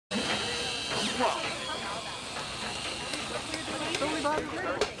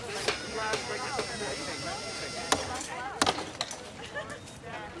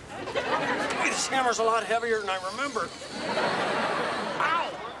This hammer's a lot heavier than I remember.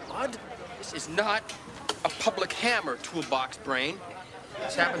 Ow! Bud, this is not a public hammer, toolbox brain.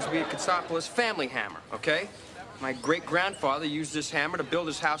 This happens to be a Katsopolis family hammer, okay? My great-grandfather used this hammer to build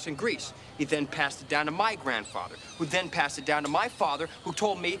his house in Greece. He then passed it down to my grandfather, who then passed it down to my father, who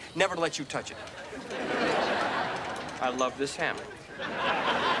told me never to let you touch it. I love this hammer.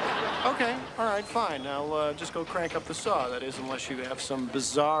 Okay, all right, fine. I'll just go crank up the saw. That is, unless you have some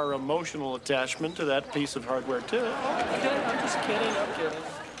bizarre emotional attachment to that piece of hardware, too. Okay, I'm just kidding, I'm kidding.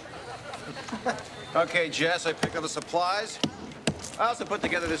 Okay, Jess, I picked up the supplies. I also put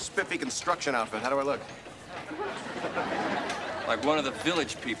together this spiffy construction outfit. How do I look? Like one of the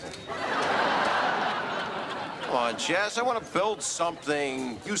village people. Come on, Jess, I want to build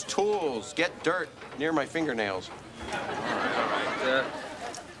something. Use tools, get dirt near my fingernails. All right.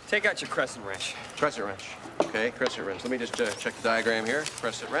 Take out your crescent wrench. Crescent wrench. Okay, crescent wrench. Let me just check the diagram here.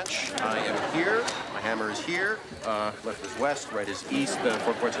 Crescent wrench. I am here. My hammer is here. Left is west, right is east.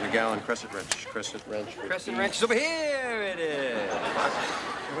 4 quarts in a gallon. Crescent wrench. Crescent wrench. Crescent wrench is over here. It is.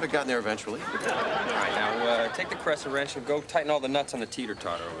 I would have gotten there eventually. All right, now take the crescent wrench and go tighten all the nuts on the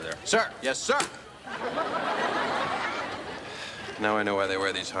teeter-totter over there. Sir. Yes, sir. Now I know why they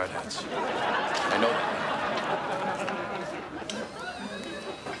wear these hard hats. I know that.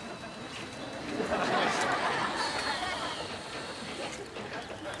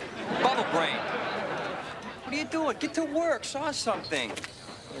 Bubble brain. What are you doing? Get to work. Saw something.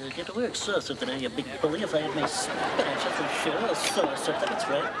 Get to work, saw something. You big bully. If I had my spinach, I'm sure I saw something. That's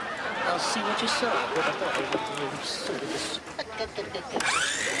right. I'll see what you saw.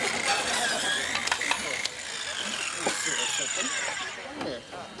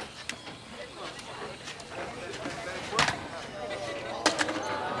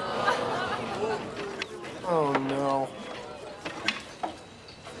 Oh, no.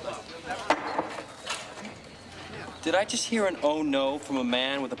 Did I just hear an oh no from a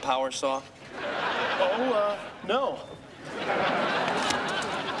man with a power saw? Oh, no.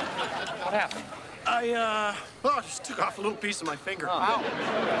 What happened? I just took off a little piece of my finger. Oh. Ow.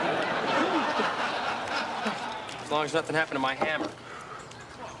 As long as nothing happened to my hammer.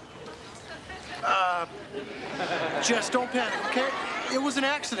 Jess, don't panic, okay? It was an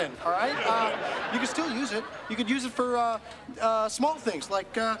accident, all right? You can still use it. You could use it for, small things,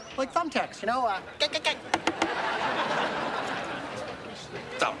 like thumbtacks, you know?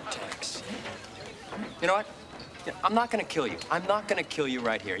 Thumbtacks. You know what? Yeah, I'm not gonna kill you. I'm not gonna kill you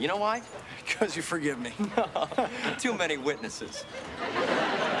right here. You know why? Because you forgive me. Too many witnesses.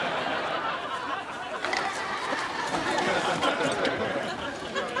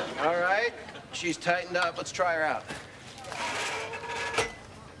 All right. She's tightened up. Let's try her out.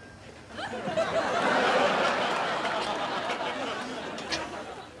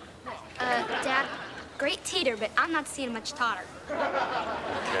 Dad, great teeter, but I'm not seeing much totter.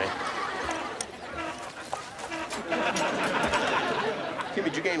 Okay. Kim,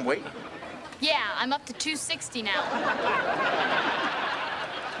 did you gain weight? Yeah, I'm up to 260 now.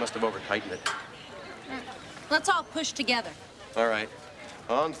 Must have over-tightened it. Let's all push together. All right.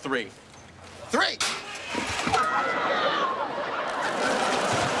 On 3. 3!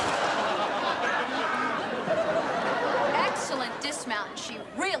 Excellent dismount. She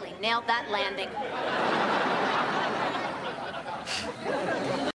really nailed that landing.